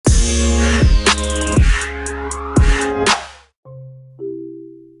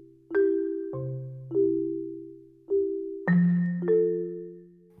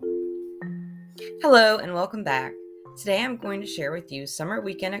Hello and welcome back. Today I'm going to share with you summer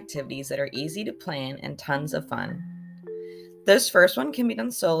weekend activities that are easy to plan and tons of fun. This first one can be done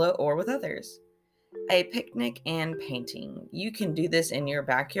solo or with others. A picnic and painting. You can do this in your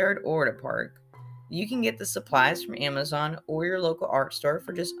backyard or at a park. You can get the supplies from Amazon or your local art store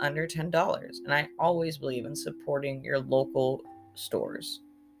for just under $10, and I always believe in supporting your local stores.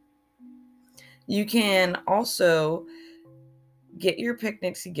 You can also get your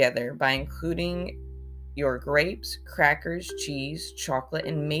picnic together by including your grapes, crackers, cheese, chocolate,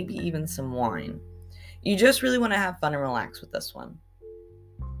 and maybe even some wine. You just really want to have fun and relax with this one.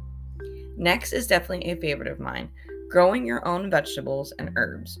 Next is definitely a favorite of mine, growing your own vegetables and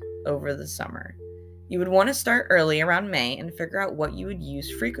herbs over the summer. You would want to start early around May and figure out what you would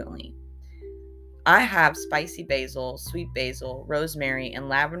use frequently. I have spicy basil, sweet basil, rosemary, and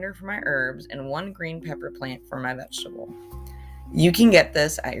lavender for my herbs, and one green pepper plant for my vegetable. You can get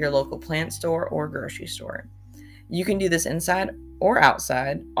this at your local plant store or grocery store. You can do this inside or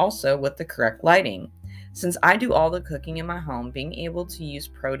outside, also with the correct lighting. Since I do all the cooking in my home, being able to use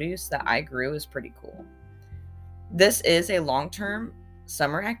produce that I grew is pretty cool. This is a long-term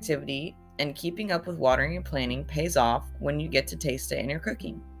summer activity, and keeping up with watering and planting pays off when you get to taste it in your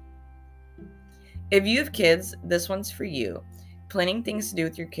cooking. If you have kids, this one's for you. Planning things to do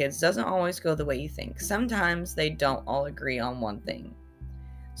with your kids doesn't always go the way you think. Sometimes they don't all agree on one thing.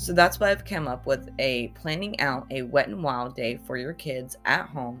 So that's why I've come up with planning out a wet and wild day for your kids at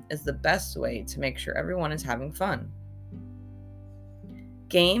home is the best way to make sure everyone is having fun.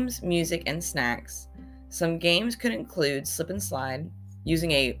 Games, music, and snacks. Some games could include slip and slide,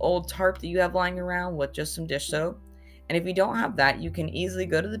 using an old tarp that you have lying around with just some dish soap. And if you don't have that, you can easily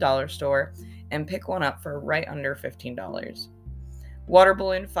go to the dollar store and pick one up for right under $15. Water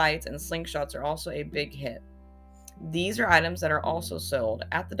balloon fights and slingshots are also a big hit. These are items that are also sold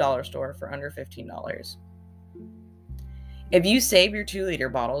at the dollar store for under $15. If you save your 2-liter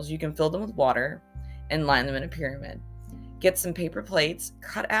bottles, you can fill them with water and line them in a pyramid. Get some paper plates,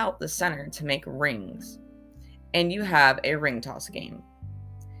 cut out the center to make rings, and you have a ring toss game.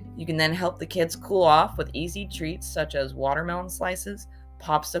 You can then help the kids cool off with easy treats such as watermelon slices,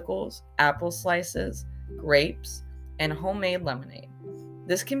 popsicles, apple slices, grapes, and homemade lemonade.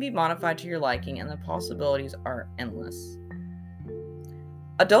 This can be modified to your liking, and the possibilities are endless.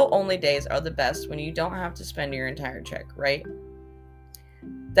 Adult-only days are the best when you don't have to spend your entire check, right?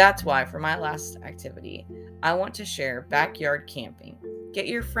 That's why for my last activity, I want to share backyard camping. Get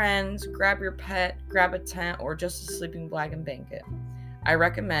your friends, grab your pet, grab a tent, or just a sleeping bag and blanket. I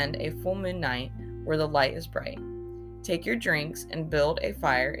recommend a full moon night where the light is bright. Take your drinks and build a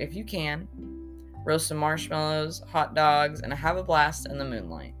fire if you can. Roast some marshmallows, hot dogs, and have a blast in the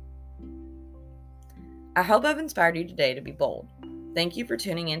moonlight. I hope I've inspired you today to be bold. Thank you for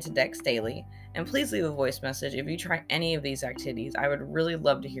tuning in to Dex Daily, and please leave a voice message if you try any of these activities. I would really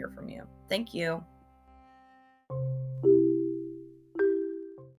love to hear from you. Thank you.